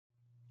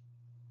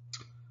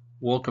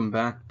Welcome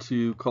back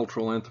to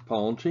Cultural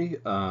Anthropology.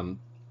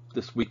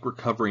 This week we're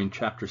covering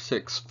Chapter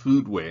 6,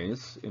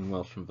 Foodways in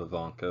Welsh and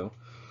Vivanco.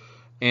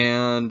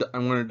 And I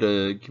wanted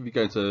to give you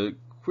guys a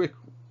quick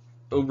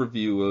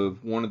overview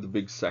of one of the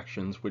big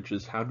sections, which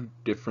is how do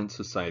different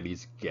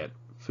societies get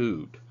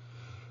food.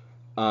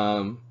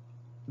 The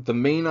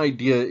main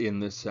idea in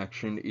this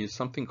section is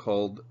something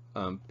called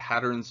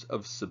patterns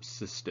of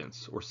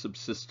subsistence or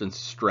subsistence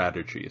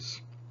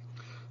strategies.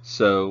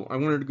 So I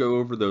wanted to go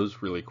over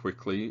those really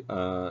quickly,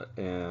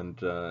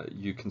 and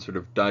you can sort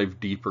of dive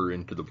deeper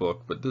into the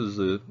book, but this is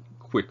a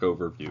quick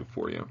overview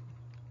for you.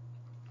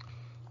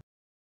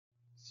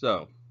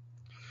 So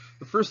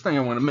the first thing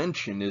I want to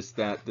mention is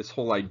that this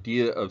whole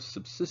idea of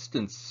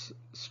subsistence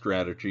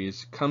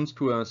strategies comes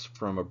to us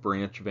from a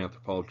branch of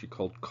anthropology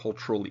called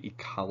cultural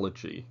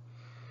ecology.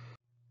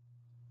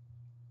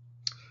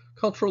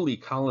 Cultural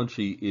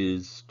ecology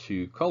is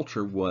to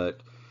culture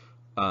what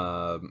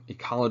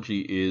ecology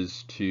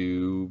is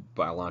to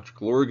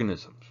biological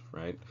organisms,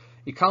 right?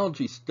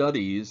 Ecology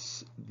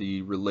studies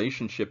the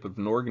relationship of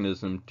an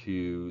organism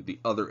to the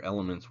other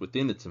elements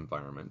within its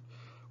environment,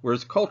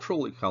 whereas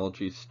cultural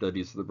ecology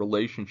studies the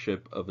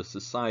relationship of a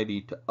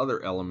society to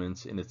other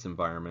elements in its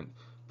environment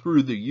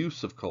through the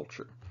use of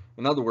culture.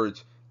 In other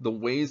words, the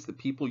ways that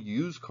people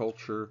use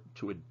culture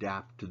to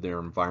adapt to their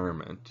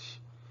environment.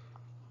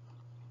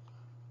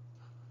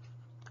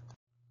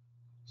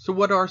 So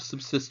what are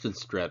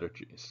subsistence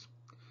strategies?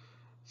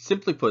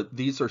 Simply put,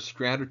 these are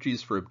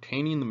strategies for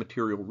obtaining the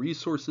material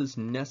resources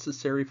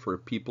necessary for a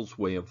people's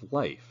way of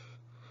life.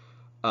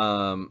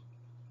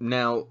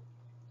 Now,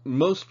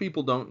 most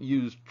people don't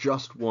use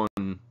just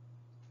one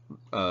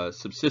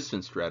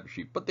subsistence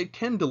strategy, but they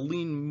tend to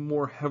lean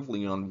more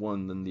heavily on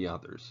one than the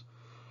others.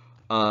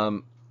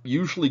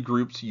 Usually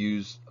groups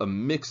use a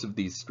mix of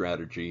these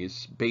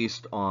strategies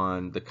based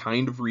on the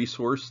kind of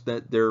resource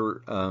that they're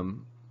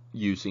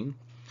using,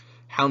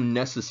 how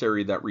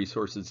necessary that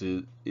resource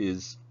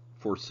is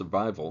for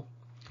survival,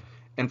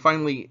 and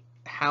finally,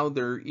 how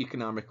their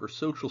economic or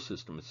social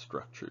system is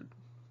structured.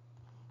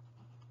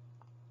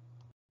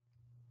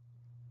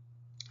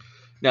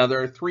 Now,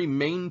 there are three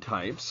main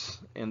types,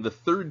 and the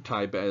third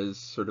type is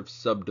sort of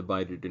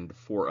subdivided into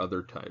four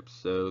other types.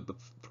 So the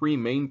three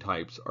main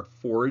types are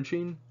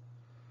foraging,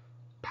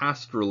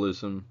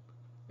 pastoralism,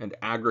 and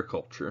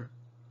agriculture.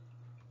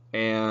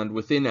 And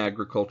within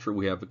agriculture,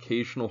 we have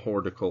occasional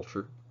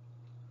horticulture,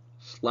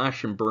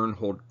 slash and burn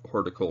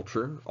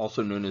horticulture,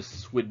 also known as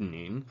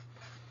swiddening,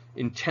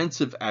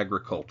 intensive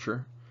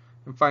agriculture,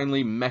 and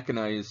finally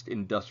mechanized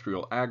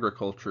industrial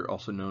agriculture,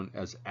 also known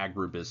as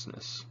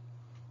agribusiness.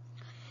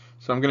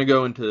 So I'm going to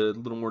go into a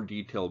little more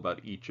detail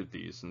about each of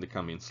these in the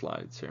coming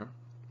slides here.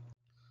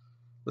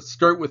 Let's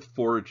start with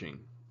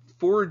foraging.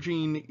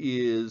 Foraging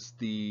is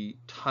the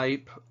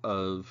type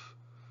of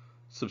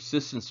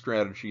subsistence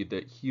strategy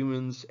that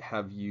humans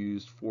have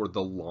used for the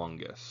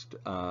longest.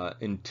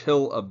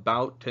 Until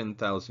about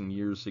 10,000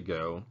 years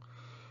ago,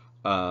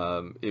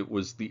 it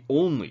was the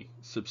only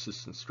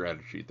subsistence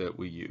strategy that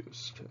we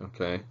used.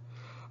 Okay,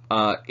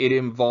 it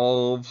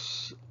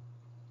involves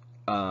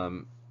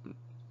an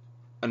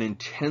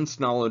intense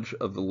knowledge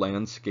of the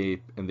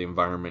landscape and the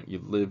environment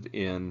you live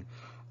in,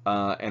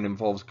 and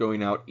involves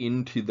going out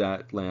into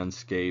that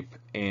landscape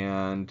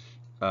and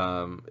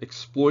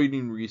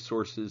exploiting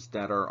resources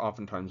that are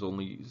oftentimes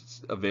only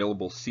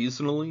available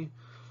seasonally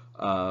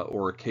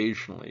or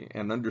occasionally,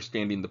 and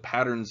understanding the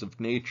patterns of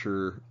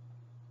nature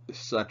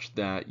such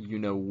that you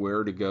know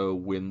where to go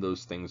when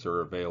those things are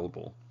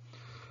available.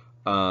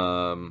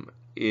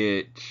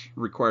 It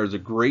requires a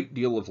great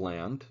deal of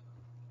land,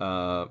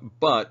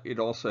 but it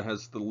also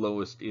has the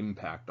lowest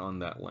impact on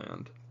that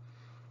land.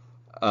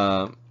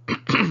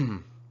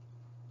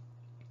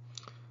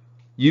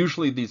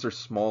 Usually these are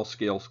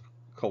small-scale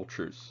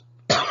cultures.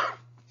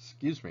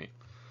 Excuse me.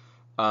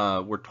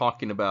 We're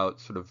talking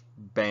about sort of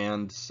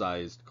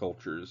band-sized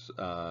cultures.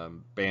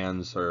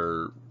 Bands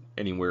are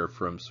anywhere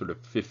from sort of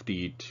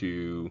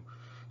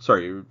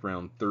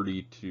around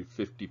 30 to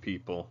 50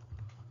 people.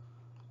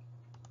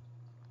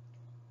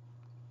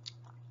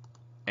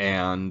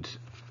 And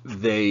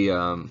they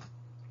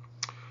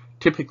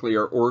typically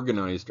are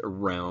organized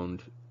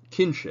around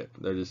kinship,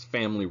 that is,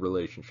 family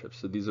relationships.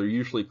 So these are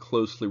usually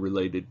closely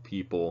related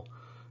people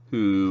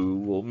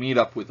who will meet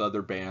up with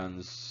other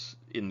bands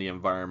in the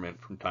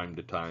environment from time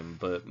to time,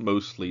 but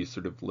mostly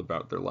sort of live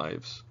out their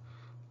lives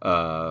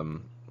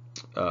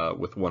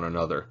with one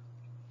another.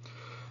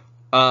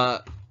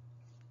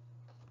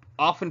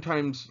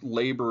 Oftentimes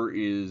labor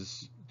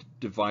is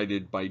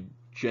divided by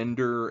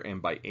gender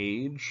and by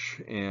age,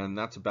 and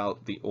that's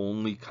about the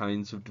only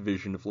kinds of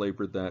division of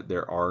labor that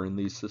there are in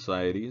these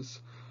societies.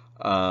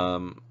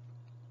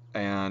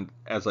 And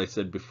as I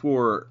said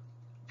before,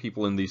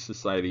 people in these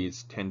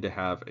societies tend to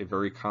have a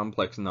very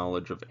complex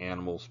knowledge of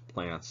animals,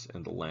 plants,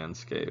 and the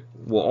landscape.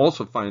 We'll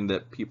also find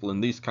that people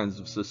in these kinds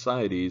of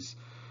societies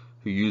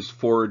who use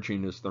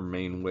foraging as their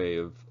main way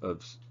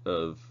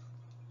of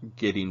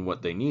getting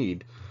what they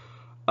need,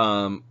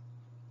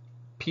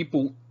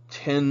 people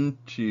tend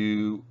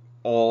to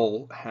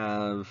all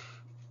have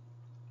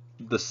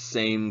the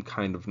same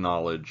kind of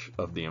knowledge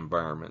of the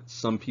environment.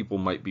 Some people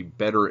might be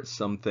better at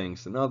some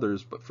things than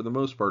others, but for the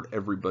most part,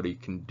 everybody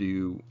can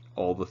do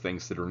all the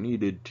things that are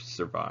needed to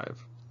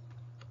survive.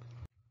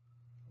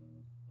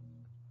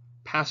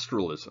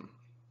 Pastoralism.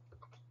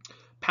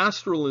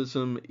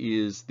 Pastoralism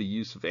is the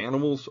use of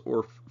animals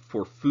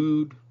for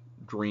food,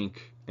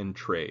 drink, and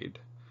trade.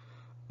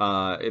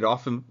 It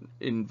often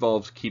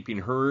involves keeping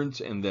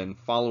herds and then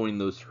following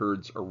those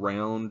herds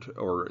around,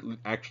 or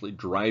actually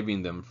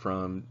driving them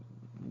from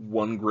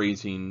one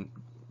grazing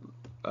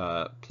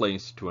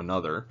place to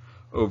another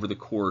over the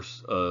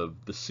course of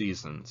the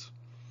seasons.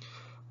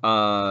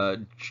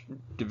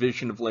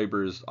 Division of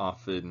labor is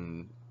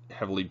often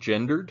heavily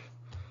gendered.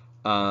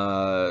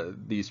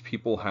 These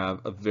people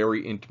have a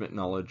very intimate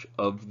knowledge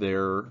of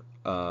their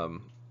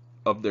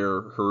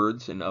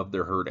herds and of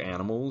their herd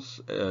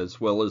animals,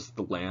 as well as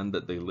the land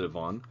that they live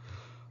on.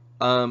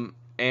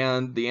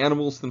 And the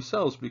animals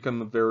themselves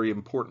become a very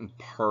important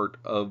part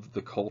of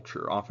the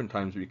culture,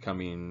 oftentimes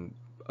becoming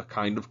a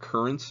kind of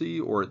currency,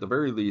 or at the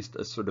very least,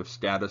 a sort of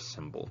status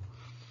symbol.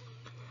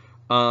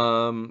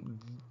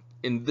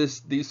 In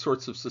these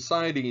sorts of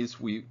societies,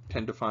 we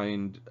tend to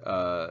find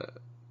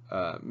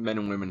men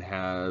and women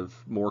have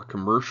more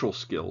commercial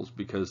skills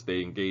because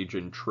they engage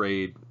in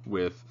trade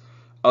with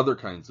other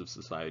kinds of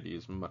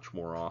societies much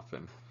more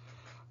often.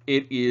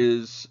 It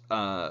is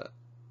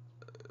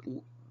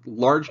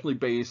largely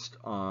based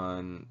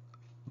on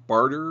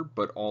barter,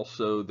 but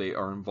also they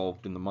are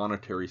involved in the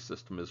monetary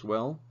system as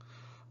well,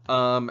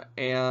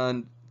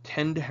 and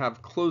tend to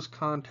have close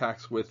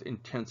contacts with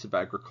intensive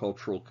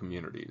agricultural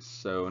communities.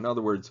 So in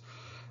other words,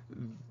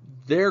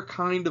 they're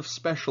kind of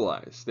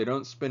specialized. They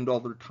don't spend all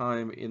their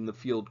time in the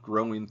field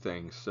growing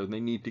things, so they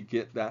need to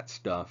get that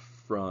stuff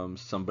from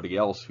somebody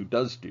else who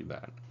does do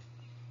that.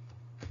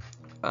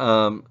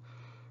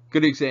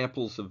 Good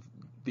examples of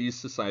these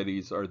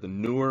societies are the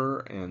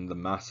Nuer and the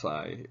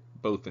Maasai,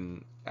 both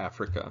in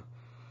Africa.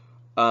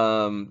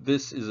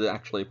 This is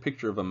actually a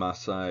picture of a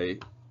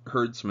Maasai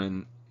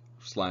herdsman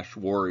 /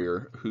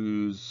 warrior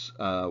who's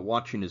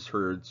watching his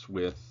herds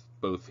with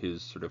both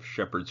his sort of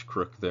shepherd's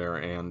crook there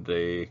and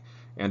a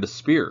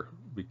spear,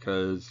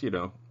 because, you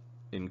know,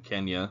 in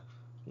Kenya,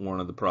 one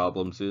of the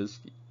problems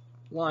is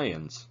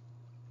lions.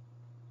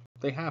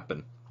 They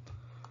happen.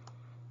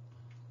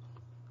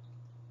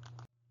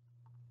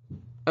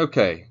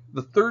 Okay,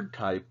 the third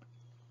type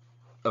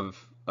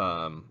of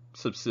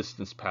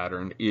subsistence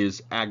pattern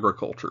is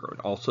agriculture,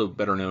 also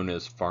better known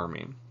as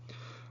farming.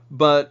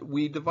 But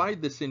we divide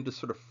this into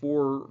sort of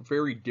 4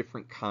 very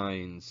different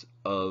kinds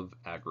of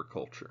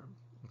agriculture.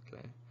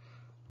 Okay.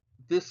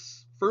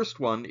 This first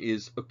one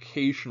is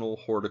occasional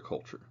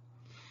horticulture.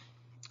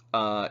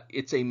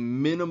 It's a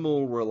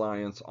minimal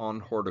reliance on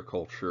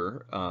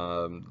horticulture.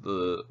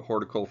 The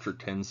horticulture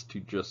tends to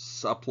just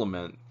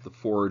supplement the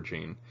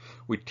foraging.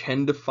 We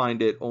tend to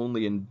find it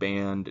only in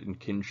band and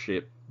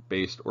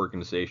kinship-based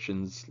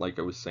organizations, like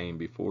I was saying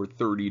before,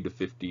 30 to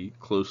 50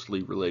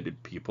 closely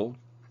related people.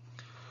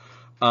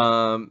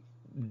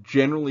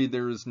 Generally,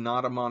 there is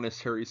not a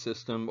monetary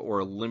system or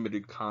a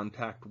limited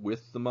contact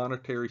with the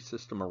monetary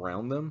system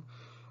around them.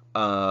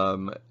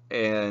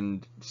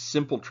 And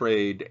simple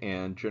trade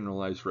and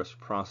generalized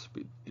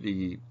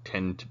reciprocity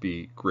tend to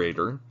be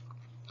greater.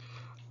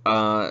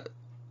 One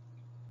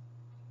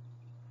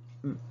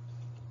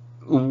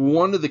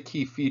of the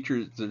key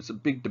features, there's a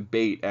big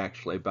debate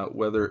actually about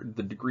whether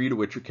the degree to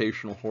which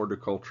occasional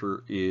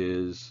horticulture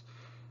is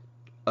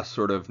a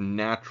sort of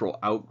natural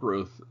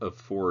outgrowth of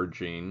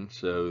foraging,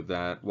 so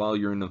that while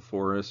you're in the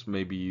forest,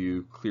 maybe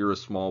you clear a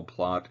small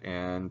plot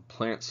and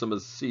plant some of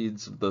the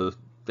seeds of the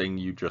thing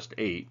you just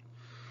ate,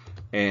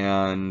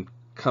 and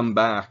come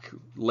back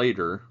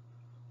later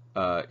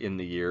in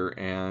the year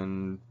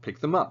and pick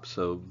them up.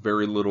 So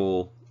very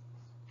little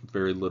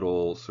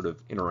sort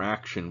of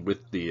interaction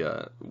with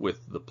the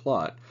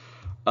plot.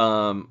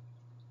 Other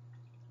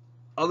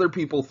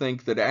people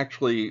think that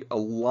actually a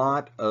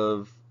lot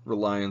of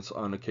reliance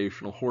on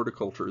occasional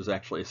horticulture is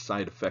actually a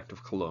side effect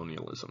of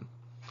colonialism.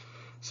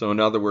 So in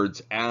other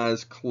words,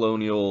 as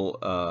colonial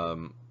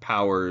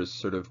powers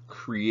sort of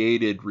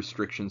created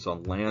restrictions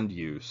on land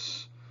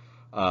use,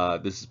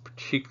 this is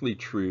particularly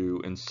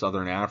true in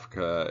southern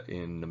Africa,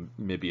 in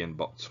Namibia and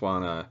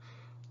Botswana,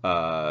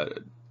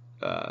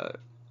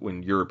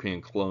 when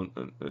European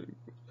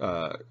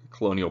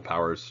colonial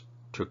powers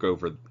took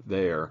over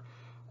there.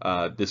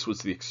 This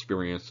was the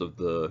experience of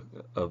the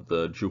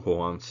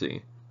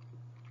Juhoansi,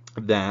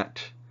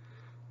 that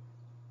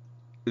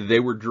they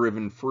were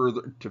driven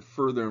further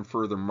and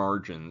further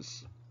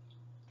margins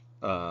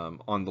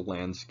on the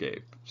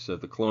landscape. So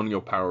the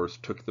colonial powers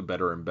took the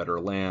better and better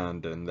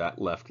land, and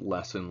that left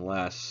less and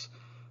less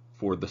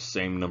for the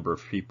same number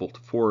of people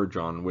to forage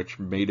on, which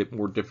made it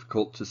more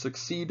difficult to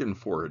succeed in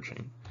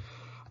foraging.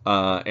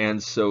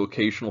 And so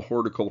occasional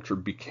horticulture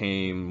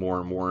became more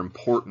and more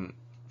important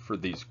for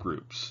these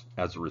groups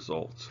as a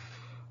result.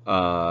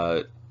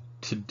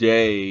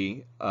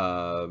 Today,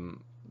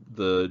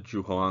 the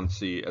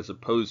Juhoansi, as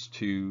opposed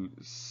to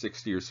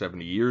 60 or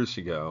 70 years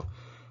ago,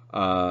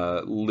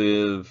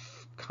 live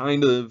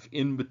kind of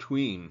in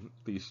between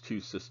these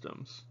two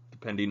systems,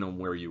 depending on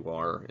where you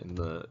are in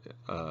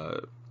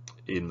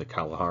the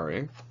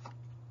Kalahari.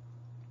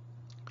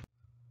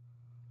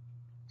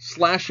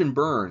 Slash and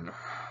burn.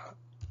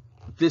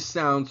 This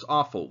sounds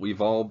awful.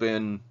 We've all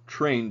been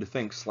trained to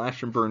think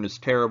slash and burn is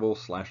terrible,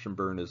 slash and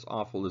burn is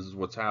awful, this is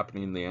what's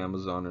happening in the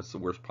Amazon, it's the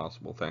worst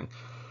possible thing.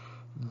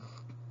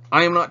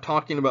 I am not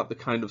talking about the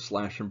kind of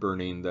slash and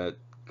burning that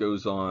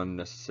goes on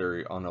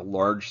necessarily on a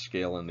large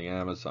scale in the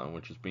Amazon,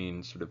 which is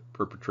being sort of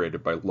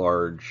perpetrated by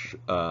large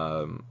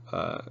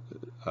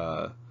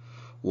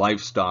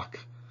livestock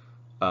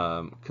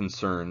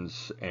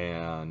concerns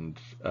and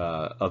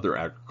other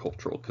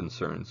agricultural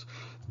concerns.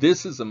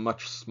 This is a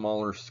much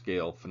smaller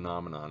scale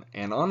phenomenon,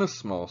 and on a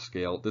small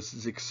scale, this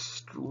is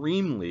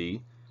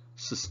extremely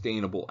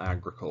sustainable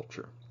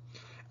agriculture.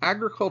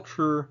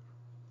 Agriculture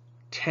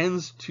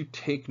tends to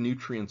take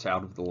nutrients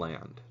out of the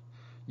land.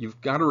 You've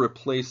got to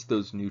replace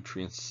those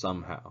nutrients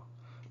somehow.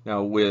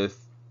 Now, with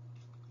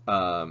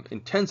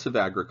intensive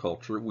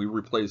agriculture, we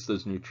replace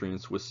those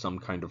nutrients with some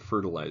kind of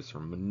fertilizer,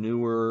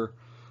 manure,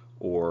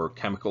 or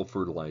chemical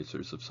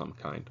fertilizers of some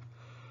kind.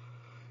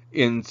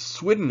 In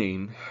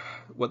Swiddening,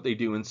 what they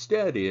do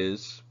instead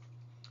is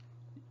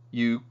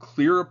you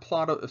clear a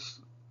plot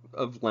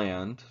of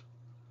land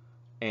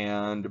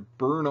and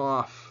burn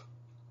off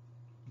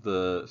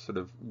the sort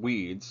of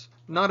weeds.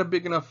 Not a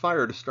big enough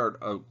fire to start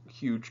a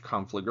huge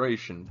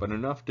conflagration, but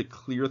enough to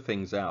clear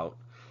things out.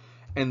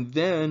 And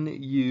then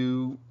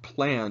you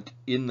plant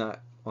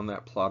on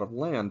that plot of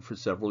land for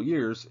several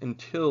years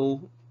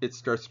until it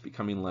starts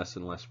becoming less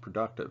and less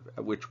productive,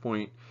 at which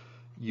point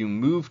you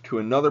move to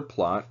another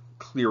plot,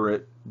 clear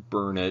it,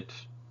 burn it,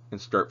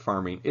 and start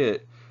farming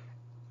it.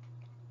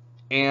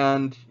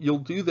 And you'll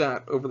do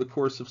that over the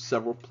course of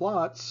several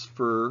plots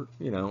for,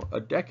 a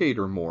decade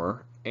or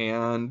more,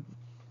 and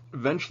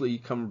eventually you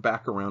come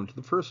back around to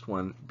the first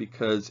one,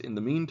 because in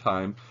the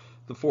meantime,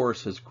 the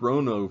forest has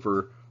grown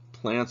over,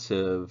 plants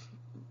have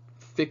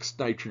fixed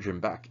nitrogen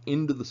back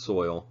into the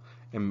soil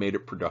and made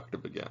it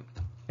productive again.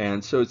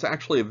 And so it's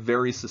actually a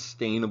very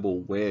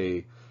sustainable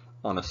way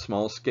on a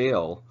small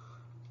scale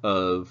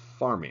of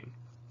farming.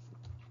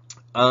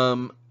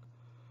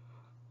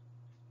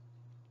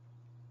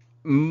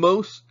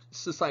 Most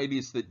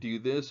societies that do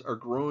this are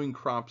growing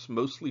crops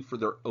mostly for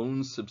their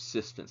own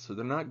subsistence. So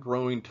they're not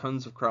growing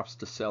tons of crops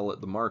to sell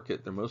at the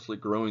market. They're mostly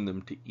growing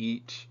them to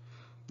eat,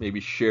 maybe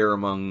share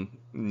among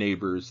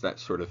neighbors, that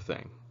sort of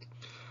thing.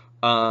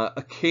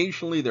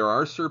 Occasionally there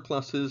are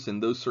surpluses,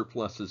 and those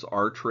surpluses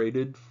are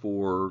traded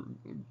for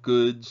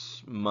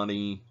goods,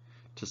 money,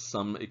 to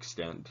some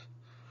extent.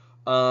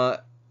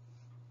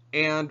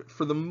 And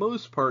for the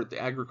most part,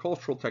 the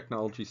agricultural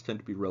technologies tend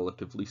to be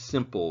relatively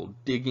simple.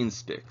 Digging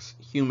sticks,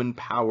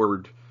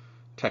 human-powered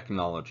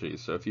technology.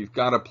 So if you've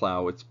got a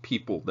plow, it's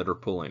people that are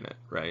pulling it,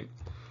 right?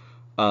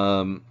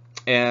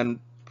 And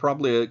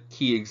probably a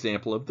key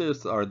example of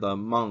this are the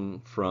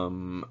Hmong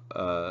from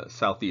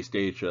Southeast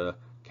Asia,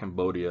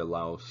 Cambodia,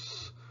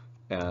 Laos,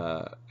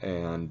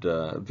 and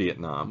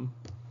Vietnam.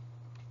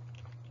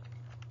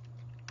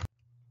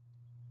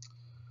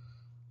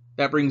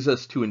 That brings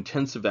us to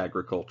intensive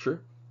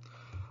agriculture.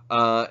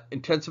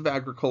 Intensive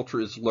agriculture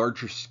is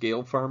larger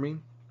scale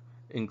farming,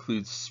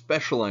 includes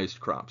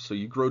specialized crops. So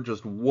you grow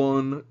just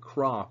one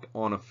crop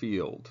on a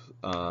field.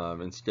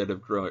 Instead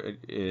of growing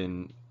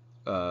in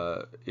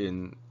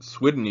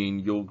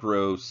Swiddening, you'll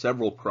grow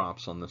several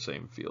crops on the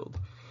same field.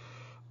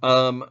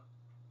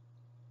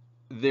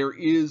 There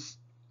is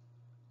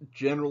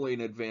generally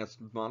an advanced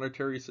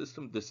monetary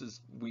system. This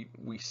is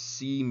we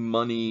see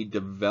money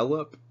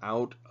develop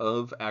out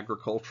of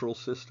agricultural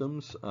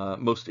systems,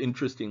 most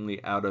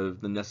interestingly out of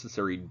the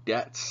necessary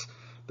debts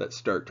that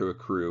start to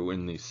accrue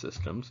in these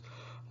systems.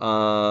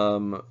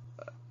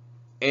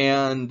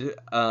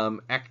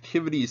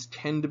 Activities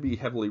tend to be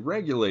heavily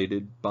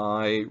regulated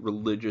by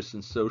religious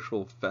and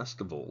social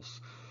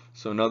festivals.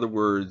 So in other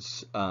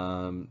words,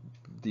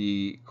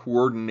 the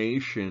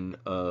coordination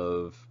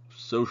of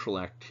social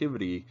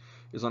activity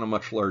is on a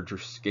much larger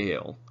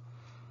scale.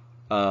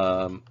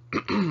 The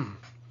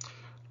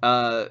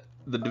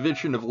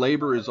division of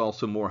labor is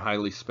also more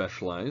highly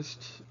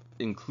specialized,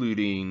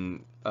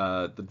 including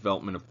the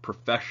development of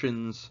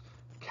professions,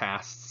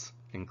 castes,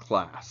 and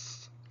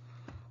class.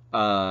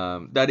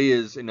 That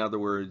is, in other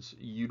words,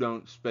 you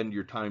don't spend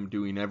your time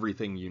doing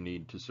everything you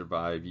need to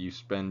survive. You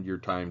spend your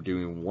time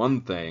doing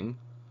one thing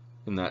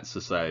in that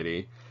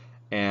society,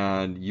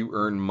 and you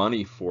earn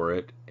money for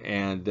it,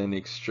 and then in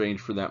exchange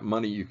for that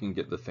money you can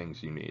get the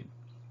things you need.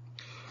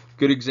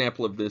 Good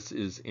example of this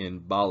is in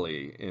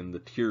Bali, in the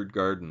tiered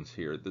gardens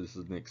here. This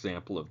is an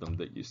example of them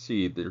that you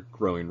see. They're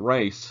growing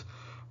rice.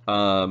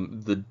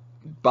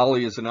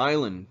 Bali is an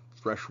island.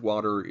 Fresh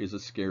water is a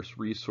scarce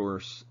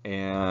resource,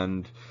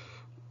 and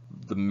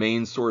the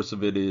main source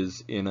of it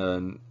is in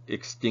an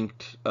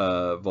extinct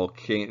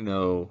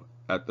volcano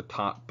at the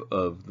top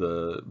of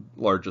the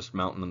largest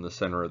mountain in the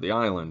center of the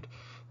island.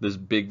 This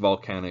big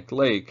volcanic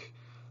lake,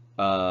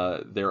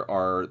 there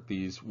are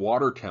these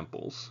water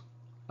temples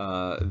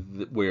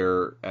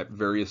where at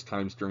various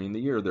times during the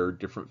year there are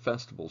different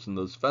festivals, and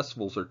those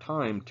festivals are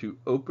timed to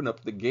open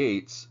up the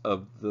gates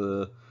of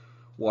the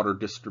water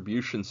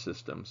distribution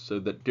system so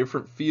that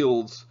different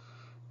fields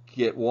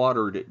get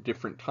watered at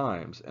different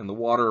times, and the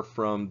water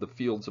from the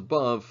fields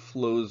above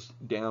flows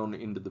down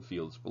into the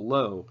fields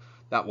below.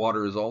 That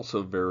water is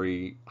also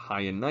very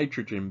high in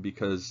nitrogen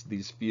because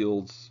these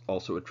fields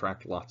also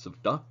attract lots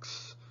of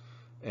ducks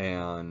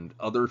and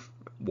other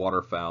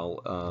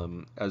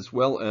waterfowl, as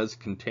well as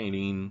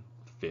containing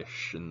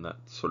fish and that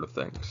sort of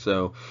thing.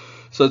 So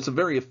it's a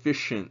very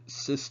efficient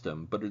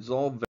system, but it's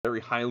all very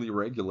highly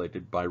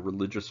regulated by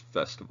religious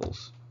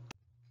festivals.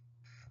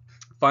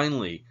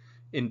 Finally,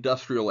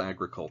 industrial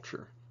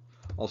agriculture,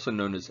 also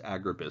known as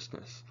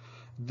agribusiness.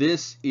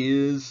 This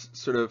is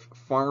sort of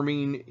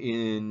farming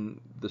in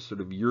the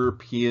sort of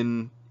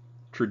European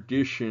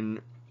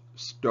tradition,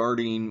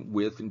 starting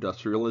with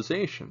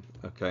industrialization.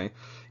 Okay,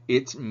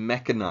 it's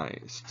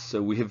mechanized,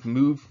 so we have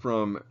moved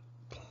from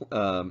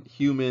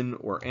human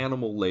or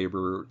animal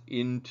labor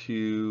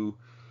into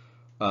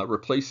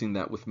replacing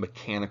that with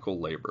mechanical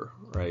labor.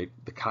 Right,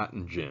 the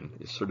cotton gin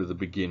is sort of the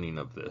beginning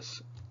of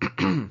this.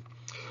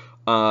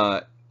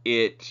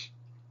 It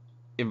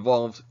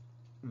involves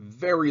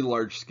very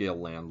large-scale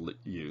land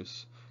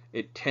use.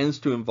 It tends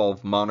to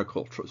involve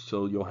monoculture,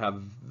 so you'll have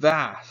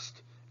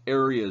vast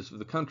areas of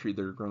the country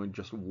that are growing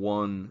just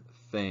one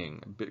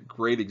thing. A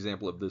great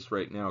example of this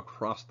right now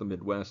across the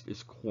Midwest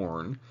is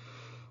corn,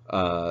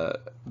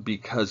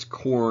 because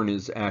corn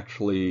is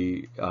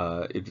actually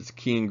it is a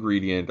key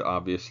ingredient.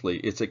 Obviously,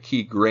 it's a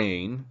key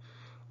grain.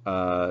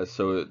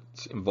 So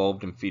it's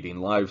involved in feeding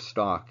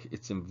livestock.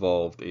 It's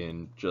involved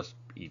in just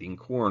eating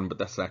corn, but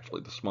that's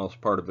actually the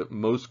smallest part of it.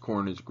 Most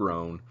corn is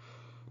grown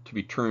to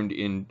be turned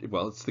in,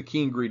 well, it's the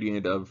key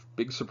ingredient of,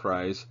 big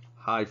surprise,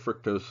 high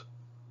fructose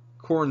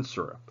corn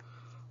syrup.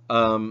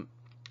 And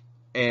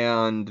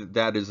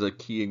that is a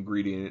key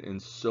ingredient in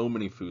so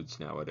many foods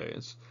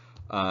nowadays.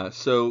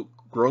 So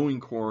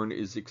growing corn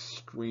is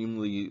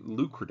extremely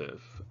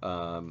lucrative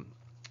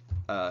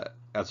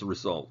as a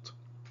result.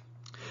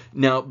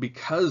 Now,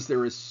 because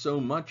there is so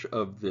much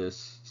of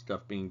this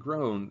stuff being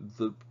grown,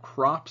 the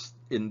crops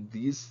in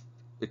these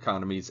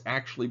economies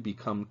actually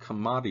become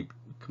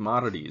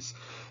commodities.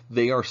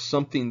 They are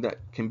something that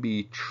can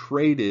be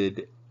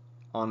traded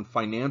on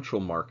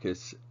financial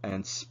markets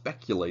and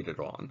speculated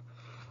on.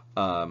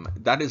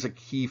 That is a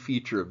key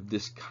feature of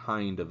this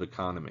kind of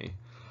economy.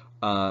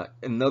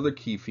 Another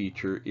key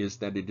feature is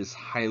that it is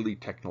highly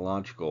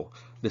technological.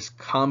 This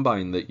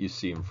combine that you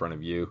see in front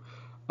of you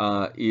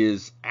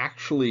is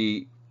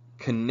actually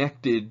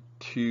connected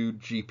to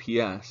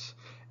GPS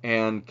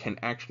and can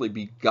actually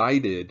be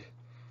guided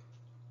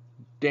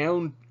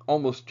down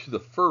almost to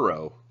the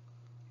furrow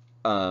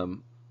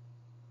to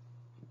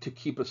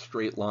keep a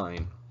straight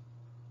line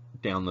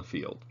down the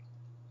field.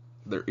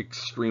 They're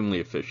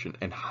extremely efficient,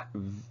 and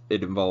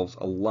it involves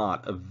a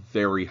lot of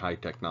very high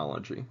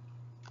technology.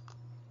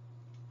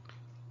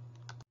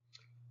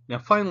 Now,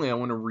 finally, I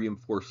want to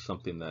reinforce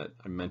something that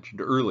I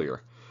mentioned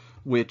earlier,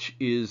 which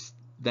is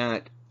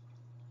that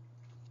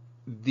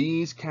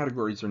these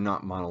categories are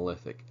not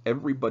monolithic.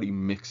 Everybody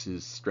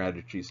mixes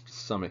strategies to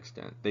some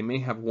extent. They may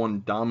have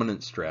one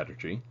dominant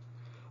strategy,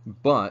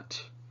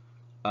 but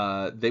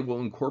they will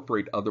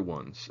incorporate other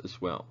ones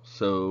as well.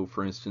 So,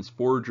 for instance,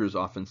 foragers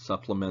often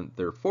supplement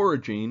their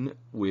foraging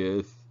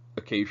with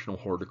occasional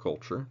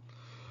horticulture.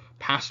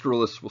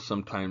 Pastoralists will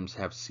sometimes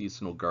have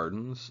seasonal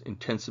gardens.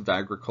 Intensive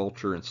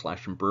agriculture and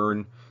slash and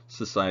burn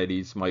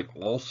societies might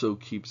also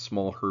keep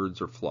small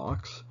herds or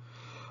flocks.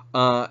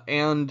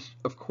 And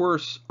of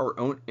course,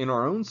 in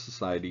our own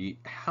society,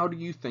 how do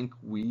you think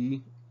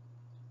we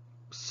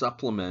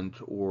supplement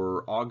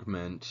or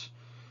augment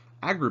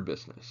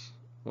agribusiness?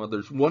 Well,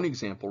 there's one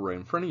example right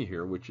in front of you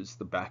here, which is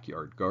the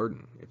backyard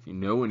garden. If you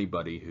know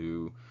anybody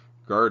who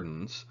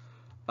gardens,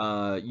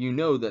 you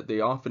know that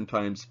they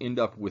oftentimes end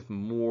up with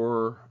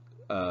more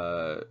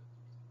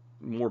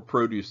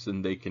produce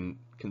than they can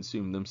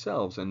consume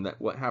themselves, and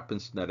that what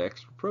happens to that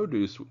extra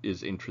produce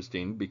is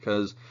interesting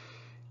because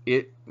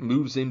it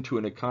moves into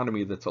an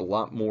economy that's a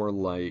lot more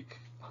like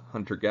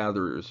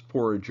hunter-gatherers,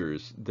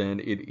 foragers,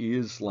 than it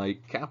is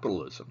like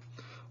capitalism.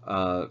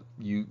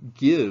 You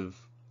give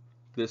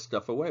this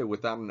stuff away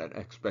without an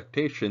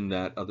expectation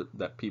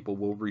that people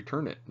will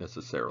return it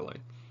necessarily.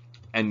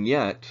 And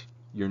yet,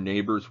 your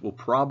neighbors will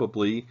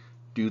probably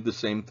do the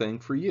same thing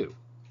for you.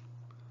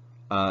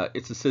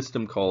 It's a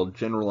system called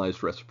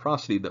generalized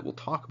reciprocity that we'll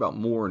talk about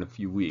more in a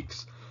few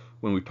weeks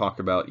when we talk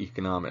about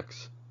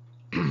economics.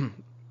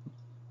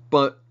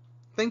 But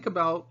think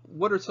about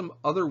what are some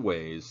other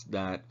ways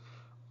that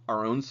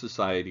our own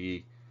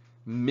society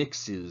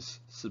mixes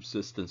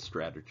subsistence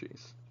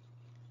strategies.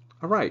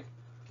 All right.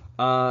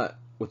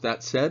 With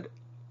that said,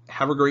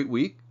 have a great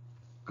week.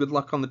 Good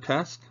luck on the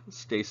test.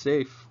 Stay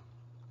safe.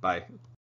 Bye.